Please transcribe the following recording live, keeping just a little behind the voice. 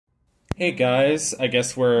Hey guys, I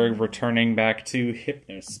guess we're returning back to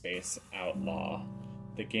Hypnospace Outlaw,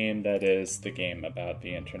 the game that is the game about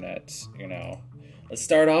the internet. Let's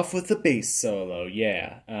start off with the bass solo,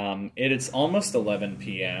 yeah. It is almost 11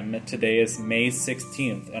 p.m. Today is May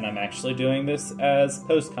 16th, and I'm actually doing this as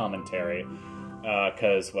post-commentary,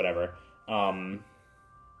 cause whatever.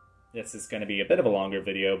 This is going to be a bit of a longer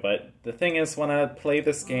video, but the thing is, when I play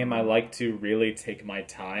this game, I like to really take my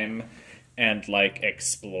time and like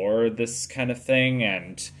explore this kind of thing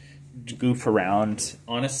and goof around.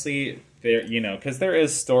 Honestly, because there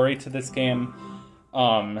is story to this game.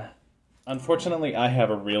 Unfortunately, I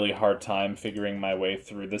have a really hard time figuring my way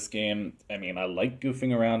through this game. I mean, I like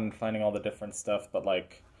goofing around and finding all the different stuff, but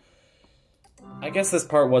like, I guess this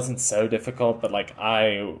part wasn't so difficult, but like,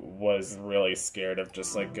 I was really scared of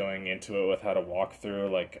just like going into it without a walkthrough.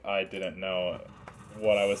 Like, I didn't know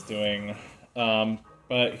what I was doing.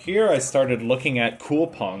 But here I started looking at Cool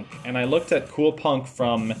Punk, and I looked at Cool Punk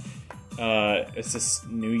from, is this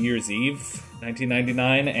New Year's Eve,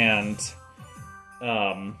 1999, and,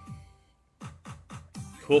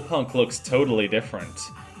 Cool Punk looks totally different.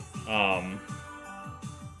 Hall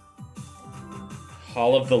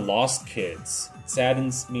of the Lost Kids. It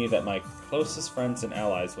saddens me that my closest friends and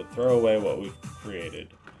allies would throw away what we've created.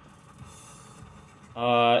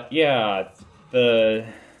 Yeah,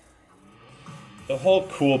 the whole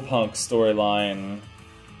Cool Punk storyline,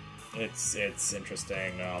 it's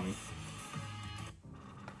interesting.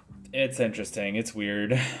 It's interesting. It's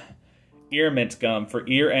weird. Ear mint gum for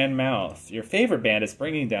ear and mouth. Your favorite band is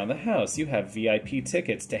bringing down the house. You have VIP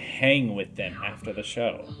tickets to hang with them after the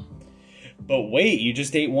show. But wait, you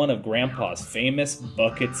just ate one of Grandpa's famous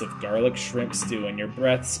buckets of garlic shrimp stew, and your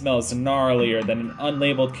breath smells gnarlier than an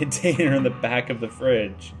unlabeled container in the back of the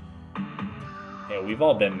fridge. Yeah, we've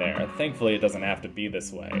all been there. Thankfully, it doesn't have to be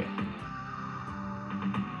this way.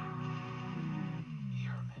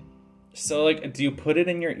 So, like, do you put it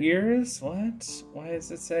in your ears? What? Why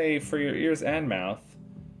does it say for your ears and mouth?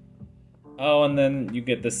 Oh, and then you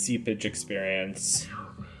get the seepage experience.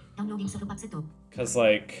 Because,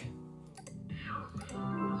 like,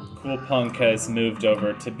 Cool Punk has moved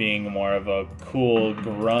over to being more of a cool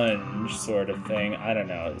grunge sort of thing. I don't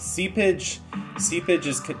know. Seepage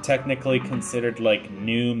is technically considered like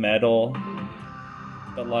new metal,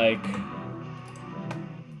 but like,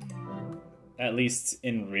 at least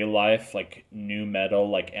in real life, like new metal,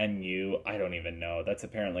 like NU, I don't even know. That's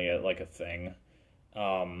apparently like a thing.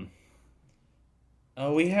 Oh,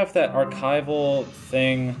 we have that archival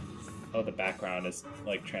thing. Oh, the background is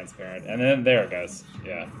like transparent, and then there it goes.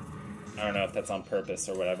 Yeah. I don't know if that's on purpose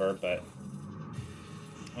or whatever, but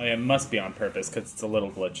oh, yeah, it must be on purpose because it's a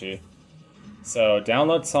little glitchy. So,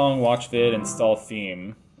 download song, watch vid, install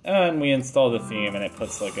theme. And we install the theme, and it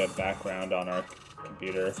puts like a background on our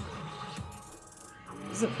computer.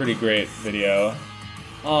 This is a pretty great video.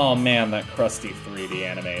 Oh man, that crusty 3D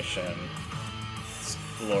animation. It's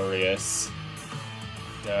glorious.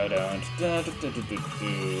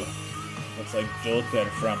 Da-da-da-da-da-da-da-da. Looks like Joker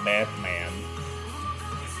from Batman.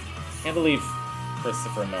 Can't believe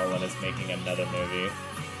Christopher Nolan is making another movie.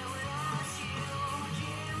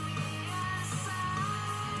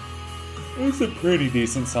 It's a pretty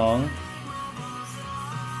decent song.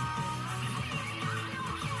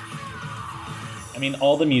 I mean,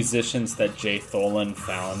 all the musicians that Jay Tholen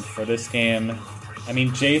found for this game. I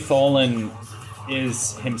mean, Jay Tholen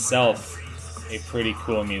is himself a pretty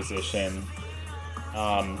cool musician.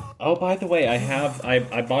 Oh, by the way,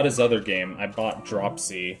 I bought his other game. I bought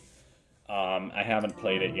Dropsy. I haven't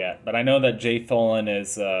played it yet, but I know that Jay Tholen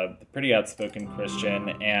is a pretty outspoken Christian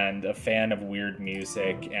and a fan of weird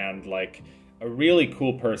music and, like, a really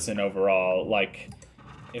cool person overall. Like,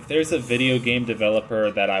 if there's a video game developer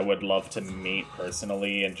that I would love to meet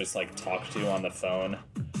personally and just, like, talk to on the phone,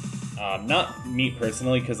 not meet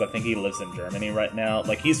personally because I think he lives in Germany right now.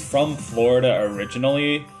 Like, he's from Florida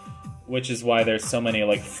originally, which is why there's so many,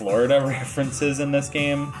 like, Florida references in this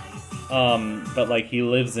game. But, like, he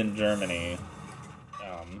lives in Germany.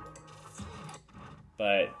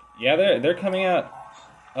 But, yeah, they're coming out.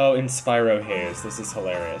 Oh, in Spyro Haze. This is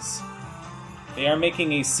hilarious. They are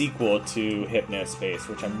making a sequel to Hypnospace,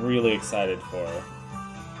 which I'm really excited for.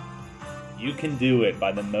 You Can Do It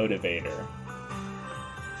by The Motivator.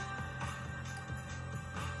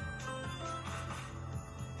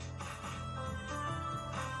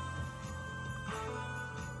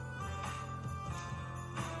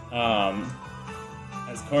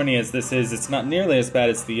 As corny as this is, it's not nearly as bad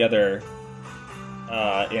as the other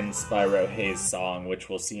in Spyro Haze song, which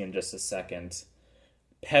we'll see in just a second.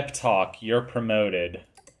 Pep Talk, you're promoted.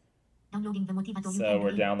 So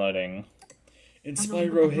we're downloading.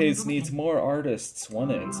 Inspiro Hayes needs more artists. Want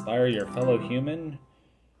to inspire your fellow human?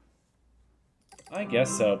 I guess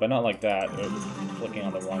so, but not like that. Clicking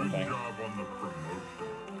on the wrong thing.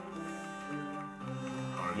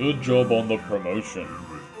 Good job on the promotion.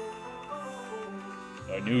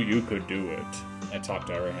 I knew you could do it. I talked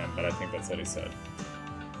over him, but I think that's what he said.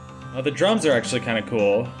 The drums are actually kind of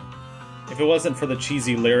cool. If it wasn't for the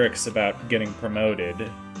cheesy lyrics about getting promoted,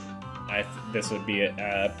 this would be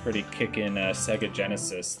a pretty kickin' Sega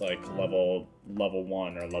Genesis, like level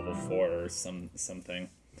 1 or level 4 or something.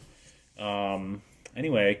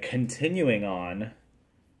 Anyway, continuing on.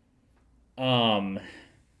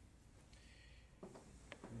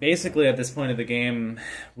 Basically, at this point of the game,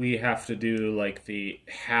 we have to do like the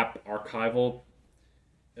HAP archival.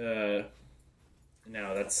 No,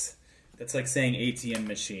 that's like saying ATM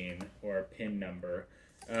machine or PIN number.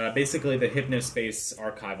 Basically, the Hypnospace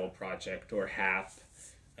archival project, or HAP.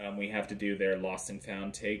 We have to do their lost and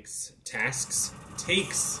found tasks.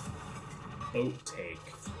 Boat take.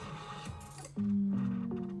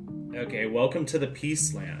 Okay, welcome to the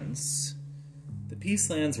Peacelands. The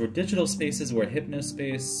Peacelands were digital spaces where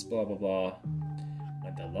Hypnospace, blah blah blah.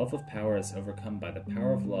 When the love of power is overcome by the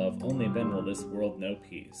power of love, only then will this world know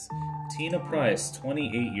peace. Tina Price,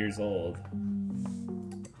 28 years old.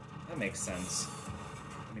 That makes sense.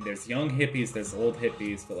 I mean, there's young hippies, there's old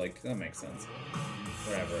hippies, but like, that makes sense.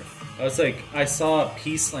 Whatever. I was like, I saw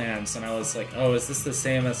Peacelands and I was like, oh, is this the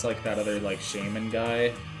same as like that other like shaman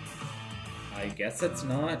guy? I guess it's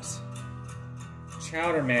not.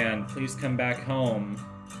 Chowder Man, please come back home.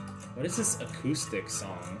 What is this acoustic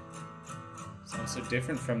song? Sounds so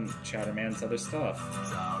different from Chowder Man's other stuff.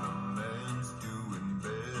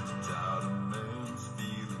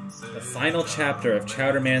 The final chapter of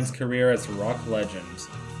Chowder Man's career as rock legend.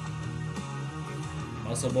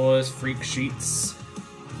 Muscle Boys, Freak Sheets.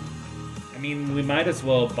 I mean, we might as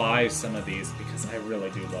well buy some of these because I really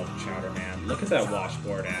do love Chowder Man. Look at that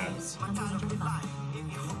washboard abs.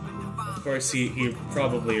 Of course, he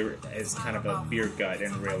probably is kind of a beer gut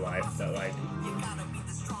in real life, but like,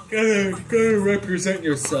 gotta represent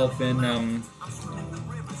yourself in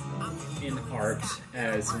art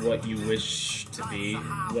as what you wish to be,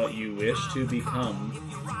 what you wish to become.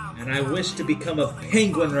 And I wish to become a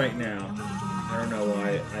penguin right now. I don't know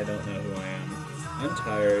why. I don't know who I am. I'm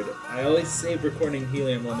tired. I always save recording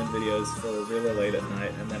Helium Lemon videos for really late at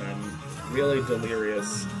night, and then I'm really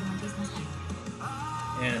delirious.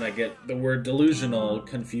 And I get the word delusional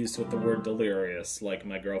confused with the word delirious, like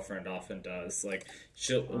my girlfriend often does. Like,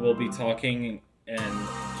 we'll be talking, and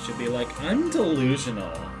she'll be like, I'm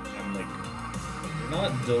delusional. I'm like, you're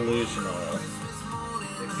not delusional.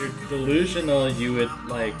 If you're delusional, you would,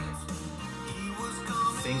 like,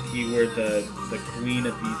 think you were the queen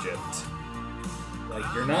of Egypt. Like,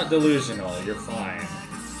 you're not delusional, you're fine.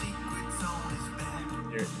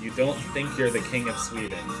 You don't think you're the king of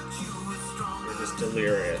Sweden. Just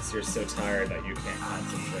delirious. You're so tired that you can't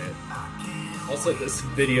concentrate. Also, this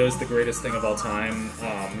video is the greatest thing of all time.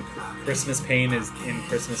 Christmas Pain is in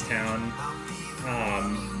Christmas Town.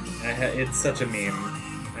 It's such a meme.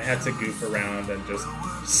 I had to goof around and just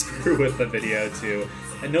screw with the video to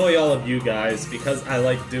annoy all of you guys because I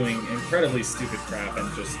like doing incredibly stupid crap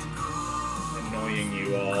and just annoying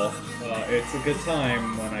you all. It's a good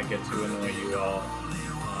time when I get to annoy you all.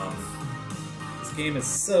 This game is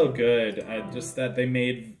so good. Just that they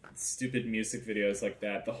made stupid music videos like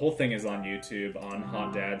that. The whole thing is on YouTube, on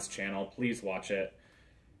Hot Dad's channel. Please watch it.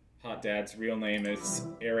 Hot Dad's real name is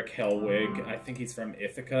Eric Hellwig. I think he's from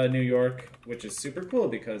Ithaca, New York, which is super cool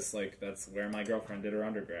because, like, that's where my girlfriend did her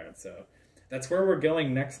undergrad. So that's where we're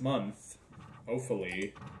going next month.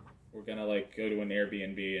 Hopefully. We're gonna, like, go to an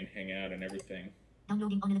Airbnb and hang out and everything.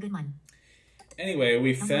 Downloading on a good one. Anyway,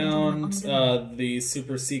 we found the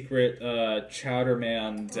super secret Chowder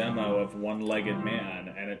Man demo of One-Legged Man,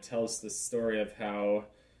 and it tells the story of how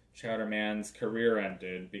Chowder Man's career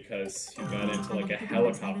ended because he got into like a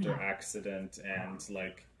helicopter accident and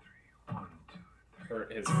like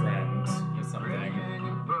hurt his friend or something.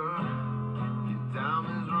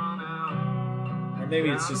 Or maybe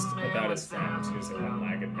it's just about his friend who's a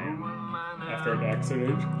one-legged man after an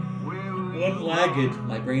accident. One-legged.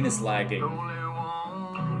 My brain is lagging.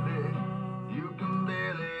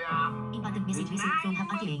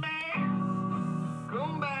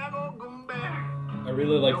 I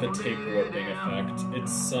really like the tape warping effect.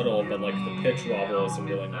 It's subtle, but like the pitch wobble is a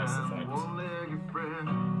really nice effect.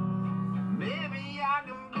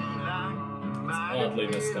 It's oddly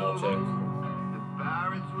nostalgic.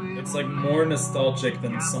 It's like more nostalgic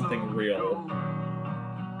than something real.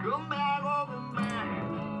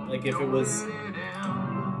 Like if it was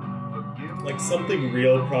Like, something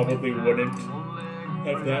real probably wouldn't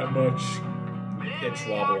have that much pitch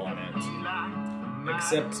wobble on it.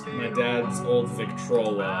 Except my dad's old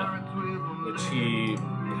Victrola, which he,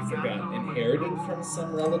 I forgot, inherited from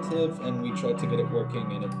some relative, and we tried to get it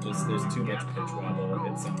working, and there's too much pitch wobble.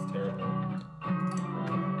 It sounds terrible.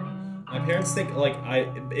 My parents think, like,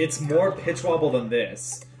 it's more pitch wobble than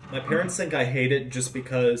this. My parents think I hate it just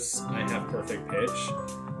because I have perfect pitch.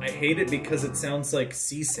 I hate it because it sounds like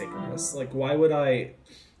seasickness. Like, why would I...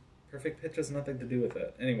 Perfect pitch has nothing to do with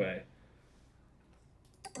it. Anyway.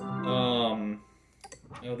 Oh,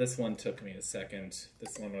 this one took me a second.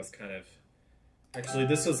 This one was kind of... Actually,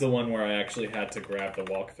 this was the one where I actually had to grab the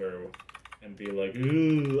walkthrough and be like,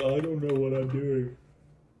 I don't know what I'm doing.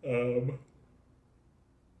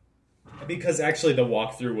 Because actually the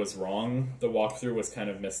walkthrough was wrong. The walkthrough was kind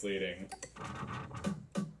of misleading.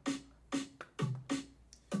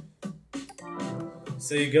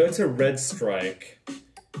 So you go to Red Strike,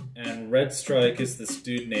 and Red Strike is this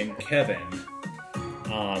dude named Kevin.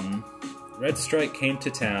 Red Strike came to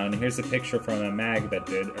town. Here's a picture from a mag that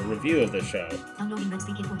did a review of the show.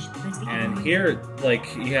 And here, like,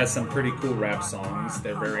 he has some pretty cool rap songs.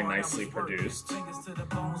 They're very nicely produced.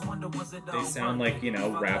 They sound like, you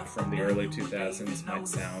know, rap from the early 2000s might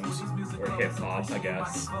sound, or hip-hop, I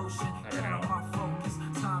guess. I don't know.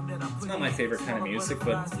 It's not my favorite kind of music,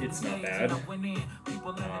 but it's not bad.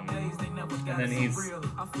 And then he's...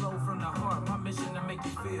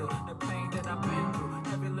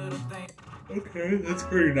 Okay, that's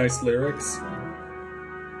pretty nice lyrics.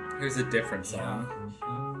 Here's a different song.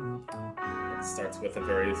 It starts with a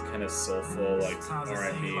very kind of soulful, like,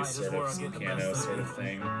 R&B sort of piano sort of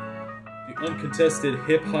thing. The uncontested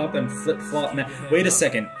hip-hop and flip-flop... Wait a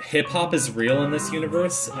second, hip-hop is real in this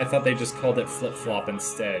universe? I thought they just called it flip-flop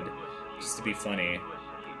instead, just to be funny.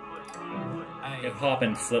 Hip-hop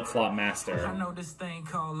and flip-flop master. I know this thing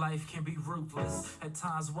called life can be ruthless. At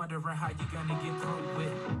times wondering how you're gonna get through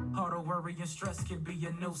it. All the worry and stress can be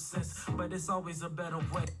a nuisance, but it's always a better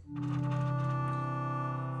way.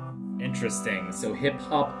 Interesting. So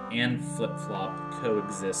hip-hop and flip-flop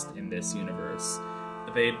coexist in this universe.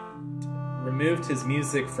 They removed his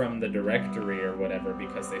music from the directory or whatever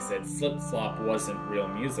because they said flip-flop wasn't real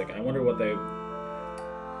music. I wonder what they...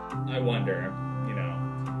 I wonder, you know.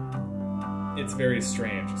 It's very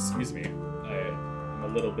strange. Excuse me. I'm a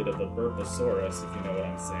little bit of a burposaurus, if you know what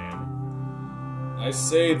I'm saying. I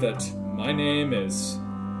say that my name is...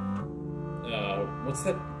 what's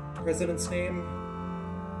that president's name?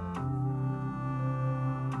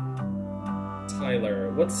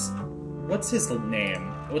 Tyler. What's his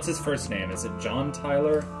name? What's his first name? Is it John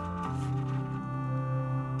Tyler?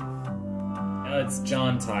 No, it's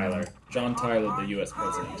John Tyler. John Tyler, the U.S.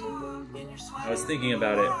 president. I was thinking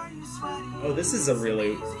about it. Oh, this is a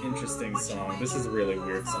really interesting song. This is a really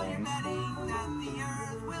weird song.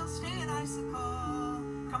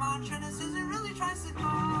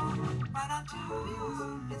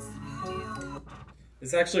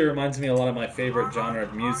 This actually reminds me a lot of my favorite genre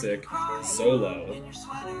of music, solo.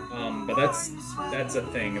 But that's a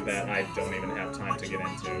thing that I don't even have time to get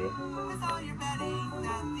into.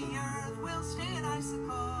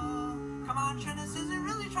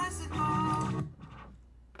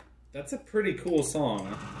 That's a pretty cool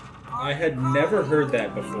song. I had never heard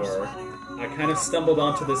that before. I kind of stumbled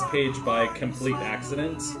onto this page by complete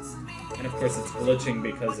accident. And of course it's glitching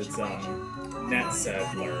because it's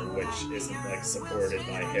NetSettler, which isn't like supported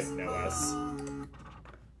by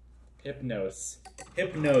Hypnos,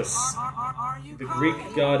 the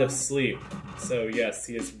Greek god of sleep. So yes,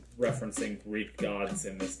 he is referencing Greek gods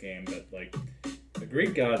in this game, but like the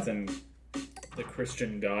Greek gods and the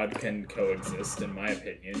Christian God can coexist, in my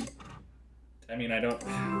opinion. I mean, I don't...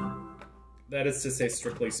 That is to say,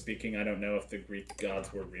 strictly speaking, I don't know if the Greek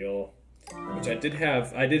gods were real. Which I did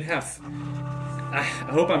have... I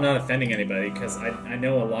hope I'm not offending anybody, because I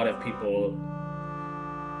know a lot of people...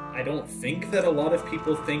 I don't think that a lot of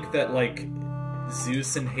people think that, like,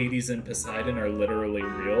 Zeus and Hades and Poseidon are literally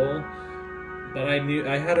real. But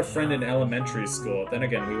I had a friend in elementary school. Then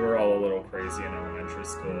again, we were all a little crazy in elementary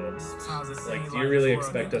school. Like, do you really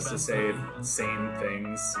expect us to say sane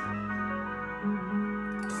things?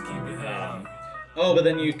 Oh, but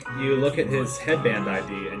then you look at his headband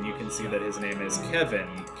ID and you can see that his name is Kevin.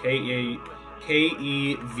 Kevvinn.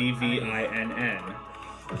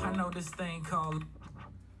 I know this thing called...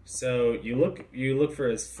 So you look for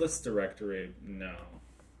his Fliss directory. No,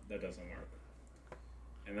 that doesn't work.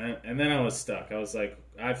 And then I was stuck. I was like,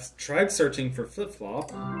 I've tried searching for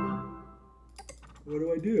flip-flop. What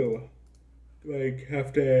do I do? Do I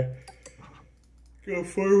have to go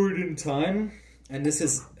forward in time? And this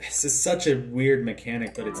is such a weird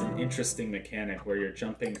mechanic, but it's an interesting mechanic where you're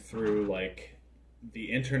jumping through like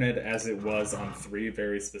the internet as it was on 3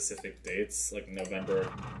 very specific dates, like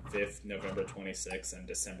November 5th, November 26th, and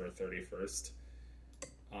December 31st.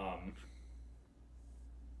 I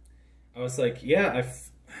was like, yeah,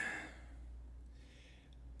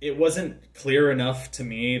 it wasn't clear enough to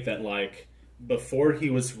me that like before he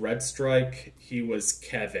was Red Strike, he was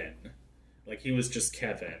Kevin. Like he was just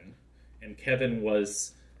Kevin. And Kevin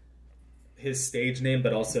was his stage name,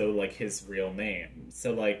 but also like his real name.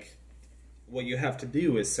 So like what you have to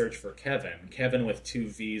do is search for Kevin. Kevin with 2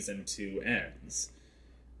 V's and 2 N's.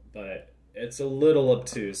 But it's a little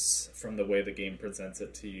obtuse from the way the game presents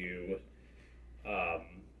it to you.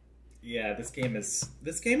 Yeah, this game is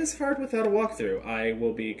hard without a walkthrough. I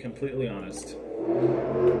will be completely honest.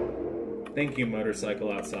 Thank you,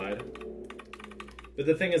 Motorcycle Outside. But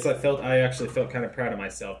the thing is, I actually felt kind of proud of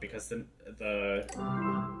myself because the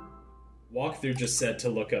walkthrough just said to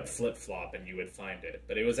look up Flip Flop and you would find it.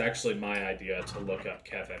 But it was actually my idea to look up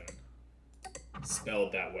Kevin,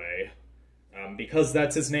 spelled that way. Because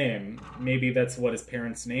that's his name. Maybe that's what his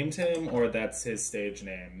parents named him, or that's his stage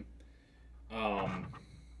name.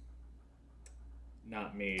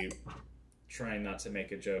 Not me trying not to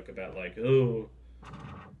make a joke about like, oh,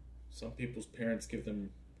 some people's parents give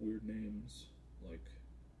them weird names. Like,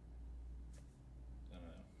 I don't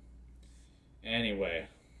know. Anyway.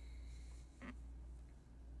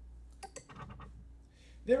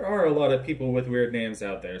 There are a lot of people with weird names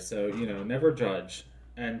out there, so, you know, never judge.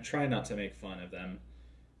 And try not to make fun of them.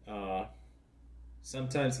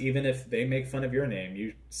 Sometimes, even if they make fun of your name,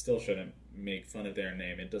 you still shouldn't make fun of their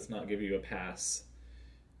name. It does not give you a pass.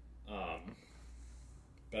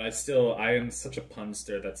 But I am such a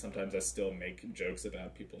punster that sometimes I still make jokes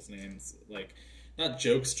about people's names. Like, not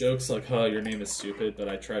jokes like, oh, your name is stupid, but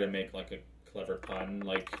I try to make, like, a clever pun,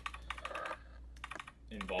 like,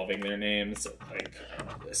 involving their names. Like,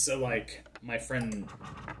 so, like, my friend,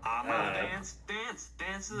 dance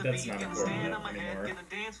to the that's beat, not gonna important stand on my anymore. head, gonna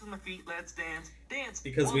dance with my feet, let's dance.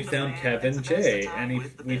 Because we found Kevin J, and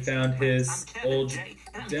we found his old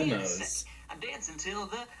demos. I dance until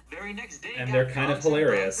the very next day. And they're kind of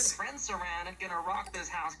hilarious. Friends surrounded, gonna rock this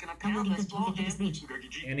house, gonna pound this floor.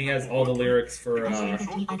 And he has all the lyrics for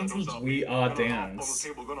We Are Dance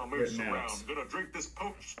written out. Gonna drink this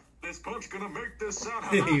punch. This punch gonna make this sound.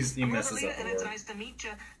 He messes up the It's word. nice to meet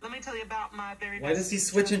you. Let me tell you about my very Why does he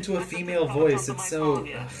switch into a female voice? It's so...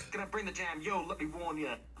 Gonna bring the jam. Yo, let me warn you.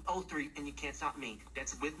 03 and you can't stop me.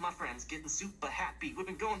 That's with my friends, getting super happy. We've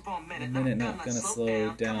been going for a minute. Not gonna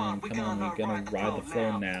slow down. Come on, we're gonna ride the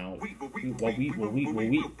flow now.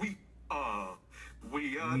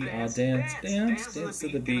 We are dance to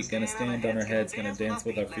the beat. Gonna stand on our heads. Gonna dance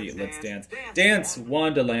with our feet. Let's dance. Dance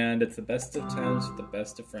Wonderland. It's the best of times with the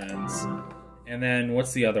best of friends. And then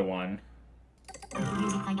what's the other one?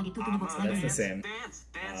 That's the same.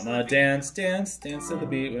 Dance to the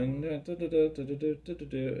beat.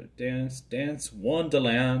 Dance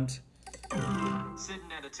Wonderland.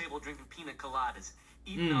 Sitting at a table drinking pina coladas.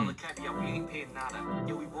 Eating all the caviar, we ain't paying nada.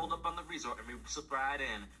 Yeah, we rolled up on the resort and we slipped right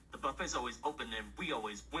in. The buffet's always open and we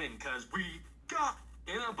always win, cause we got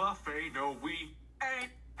in a buffet. No, we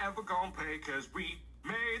ain't ever gonna pay, cause we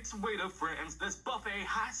made some waiter friends. This buffet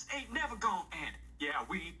heist ain't never gonna end. Yeah,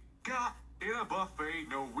 we got in a buffet.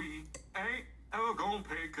 No, we ain't ever gonna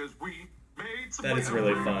pay, cause we made some That is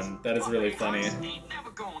really fun. That is really funny. Ain't never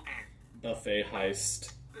gonna end. Buffet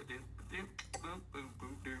heist.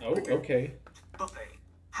 Oh, okay. Buffet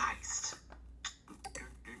heist.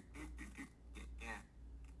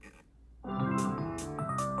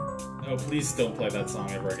 Oh, please don't play that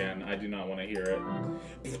song ever again. I do not want to hear it.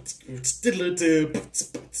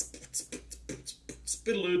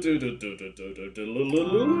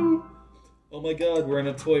 Oh my god, we're in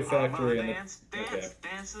a toy factory. I'ma dance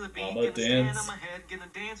to the beat. I'ma Gonna stand dance. on my head, gonna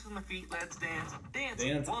dance with my feet. Let's dance.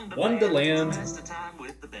 Dance. Wonderland. Wonderland. Best of time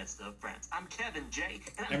with the best of friends. I'm Kevin J.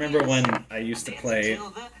 And I remember when I used to Dance play until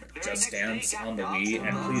the very Just next day. Dance Got on the dogs Wii, and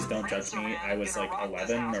and dogs please and don't friends judge me. around. I was Gonna like rock this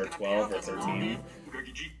 11 house, or gonna 12 or pound this floor 13. in.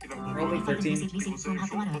 Probably 13.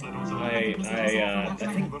 I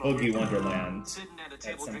think Boogie Wonderland Sitting at a at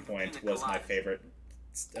table some drinking point pina was my coladas. favorite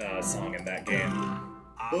song in that game.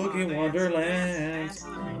 Boogie Wonderland.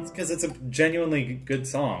 It's because it's a genuinely good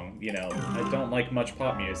song, you know. I don't like much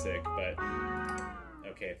pop music, but...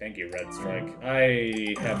 Okay, thank you, Red Strike.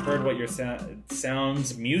 I have heard what your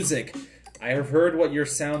sounds music. I have heard what your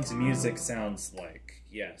sounds music sounds like.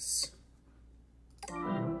 Yes.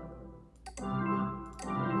 No,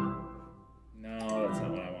 that's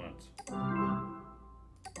not what I want.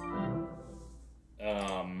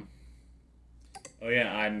 Oh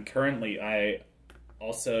yeah, I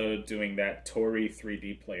also doing that Tori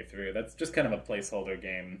 3D playthrough. That's just kind of a placeholder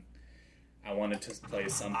game. I wanted to play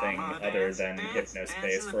something other than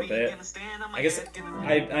Hypnospace for a bit. I guess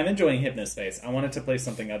I'm enjoying Hypnospace. I wanted to play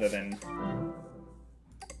something other than...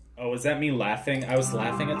 Oh, was that me laughing? I was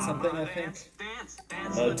laughing at something, I think.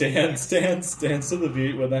 Dance to the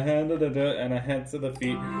beat with a hand and a hand to the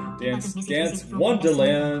feet. Dance,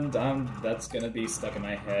 Wonderland. That's gonna be stuck in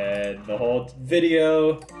my head the whole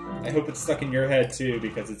video. I hope it's stuck in your head too,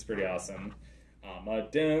 because it's pretty awesome.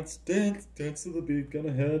 Dance to the beat,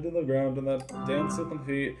 gonna head to the ground and that dance with the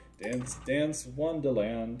feet. Dance,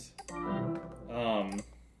 Wonderland.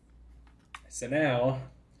 So now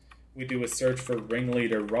we do a search for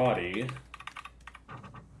ringleader Roddy,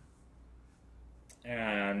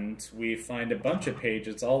 and we find a bunch of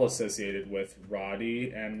pages all associated with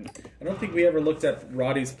Roddy, and I don't think we ever looked at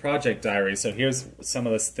Roddy's project diary, so here's some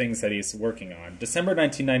of the things that he's working on. December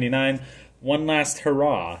 1999, one last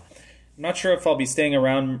hurrah. I'm not sure if I'll be staying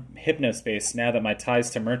around Hypnospace now that my ties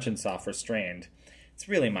to Merchantsoft are strained. It's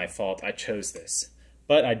really my fault I chose this.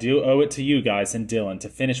 But I do owe it to you guys and Dylan to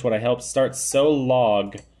finish what I helped start. So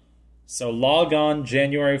log on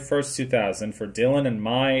January 1st, 2000 for Dylan and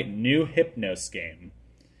my new Hypnos game.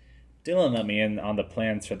 Dylan let me in on the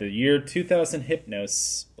plans for the year 2000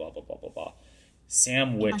 Hypnos, blah, blah, blah, blah, blah.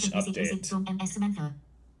 Sandwich update.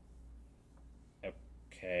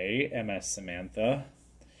 Okay, MS Samantha.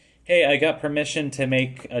 Hey, I got permission to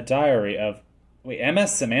make a diary of... Wait,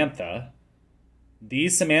 MS Samantha? The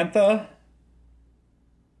Samantha?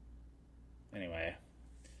 Anyway.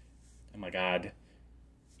 Oh my god.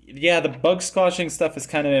 Yeah, the bug squashing stuff is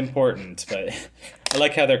kind of important, but I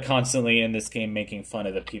like how they're constantly in this game making fun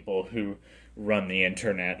of the people who run the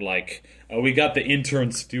internet. Like, oh, we got the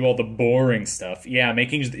interns to do all the boring stuff. Yeah,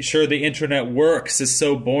 making sure the internet works is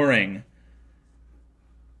so boring.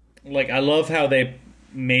 Like, I love how they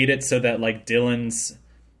made it so that, like, Dylan's...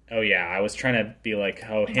 Oh, yeah, I was trying to be like,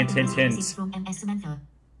 oh, hint, hint, hint.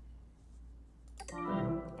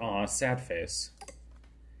 Aw, sad face.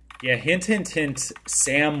 Yeah, hint, hint, hint,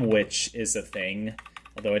 sandwich is a thing.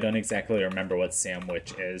 Although I don't exactly remember what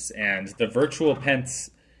sandwich is. And the virtual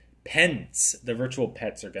the virtual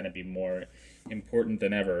pets are going to be more important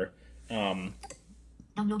than ever. We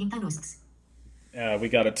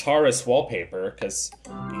got a Taurus wallpaper, because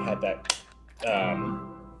we had that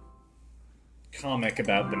comic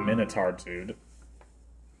about the Minotaur dude.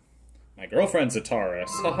 My girlfriend's a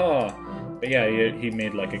Taurus, haha. But yeah, he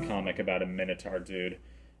made like a comic about a Minotaur dude.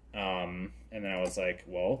 And then I was like,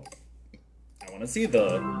 well, I want to see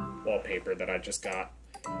the wallpaper that I just got.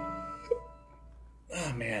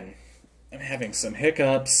 Oh man, I'm having some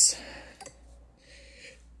hiccups.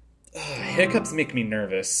 Hiccups make me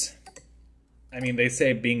nervous. I mean, they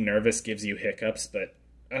say being nervous gives you hiccups, but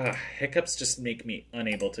hiccups just make me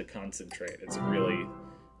unable to concentrate. It's a really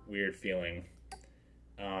weird feeling.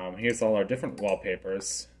 Here's all our different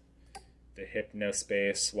wallpapers. The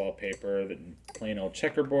Hypnospace wallpaper, the plain old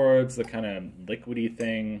checkerboards, the kind of liquidy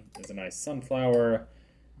thing. There's a nice sunflower.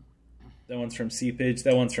 That one's from Seepage.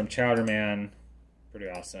 That one's from Chowderman. Pretty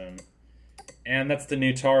awesome. And that's the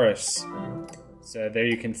new Taurus. So there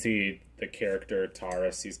you can see the character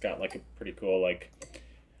Taurus. He's got like a pretty cool, like,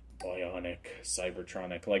 bionic,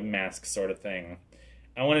 cybertronic, like, mask sort of thing.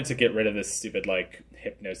 I wanted to get rid of this stupid, like,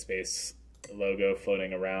 Hypnospace logo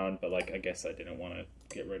floating around, but, like, I guess I didn't want to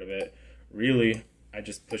get rid of it. Really, I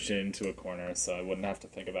just pushed it into a corner so I wouldn't have to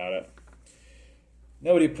think about it.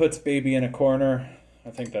 Nobody puts baby in a corner.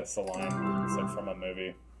 I think that's the line. It's like from a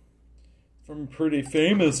movie. From a pretty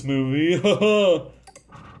famous movie.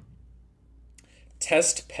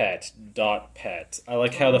 Testpet.pet. I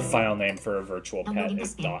like how the file name for a virtual pet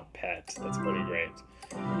is .pet. That's pretty great.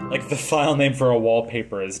 Like, the file name for a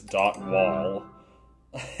wallpaper is .wall.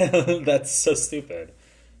 That's so stupid.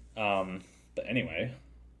 But anyway.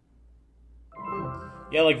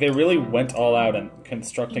 Yeah, like, they really went all out in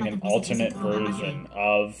constructing an alternate version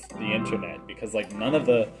of the internet, because, like, none of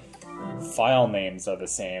the file names are the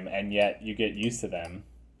same, and yet you get used to them.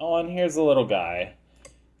 Oh, and here's a little guy.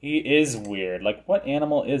 He is weird. Like, what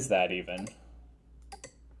animal is that, even?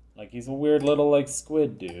 Like, he's a weird little, like,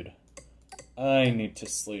 squid dude. I need to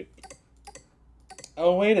sleep.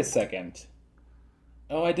 Oh, wait a second.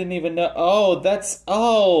 Oh, I didn't even know. Oh, that's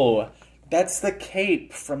the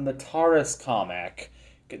cape from the Taurus comic.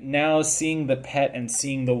 Now, seeing the pet and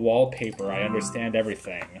seeing the wallpaper, I understand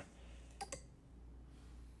everything.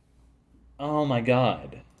 Oh my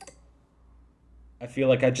god. I feel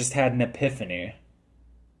like I just had an epiphany.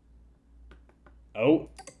 Oh.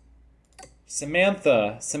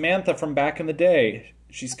 Samantha from back in the day.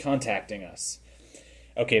 She's contacting us.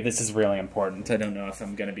 Okay, this is really important. I don't know if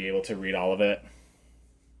I'm going to be able to read all of it.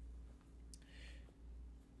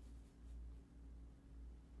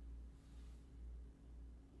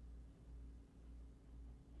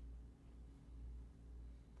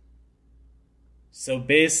 So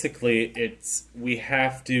basically, we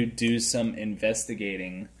have to do some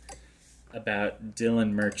investigating about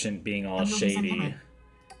Dylan Merchant being all shady.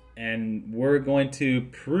 And we're going to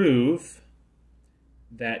prove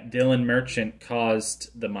that Dylan Merchant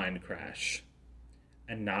caused the mind crash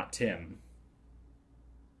and not Tim.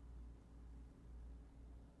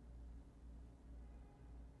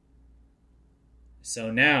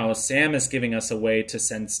 So now Sam is giving us a way to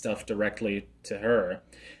send stuff directly to her.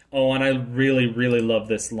 Oh, and I really, really love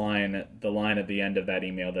this line, the line at the end of that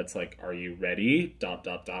email that's like, "Are you ready? ...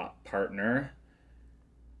 partner."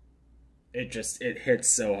 It hits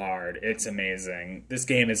so hard. It's amazing. This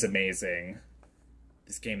game is amazing.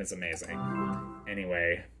 This game is amazing.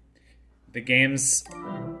 Anyway, the game's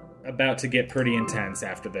about to get pretty intense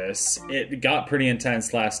after this. It got pretty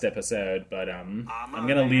intense last episode, but I'm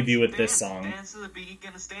gonna leave you with this song.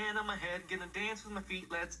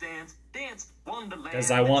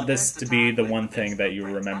 Because I want this to be the one thing that you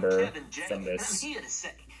remember from this.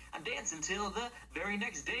 I'm dancing till the very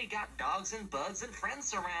next day. Got dogs and bugs and friends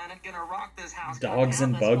surrounded. Gonna rock this house. Dogs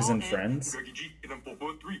and bugs and friends?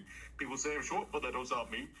 People say I'm short, but that don't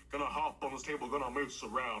stop me. Gonna hop on this table, gonna move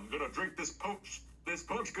around. Gonna drink this punch. This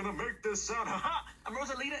punch gonna make this sound. Ha-ha! I'm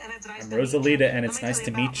Rosalita, and it's nice to meet ya. And it's nice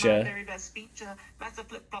to meet ya. Very best speech, master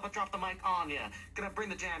flip flop, I drop the mic on ya. Gonna bring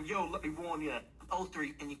the jam, yo, let me warn ya.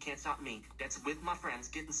 03, and you can't stop me. Dancing with my friends,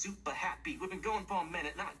 getting super happy. We've been going for a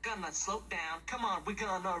minute, not gonna slow down. Come on, we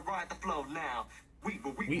gonna ride the flow now. We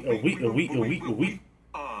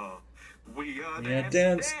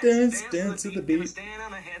dance to the beat. Stand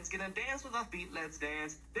on our heads, gonna dance with our feet. Let's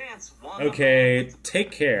dance, dance. Okay,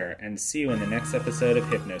 take care, and see you in the next episode of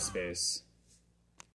Hypnospace.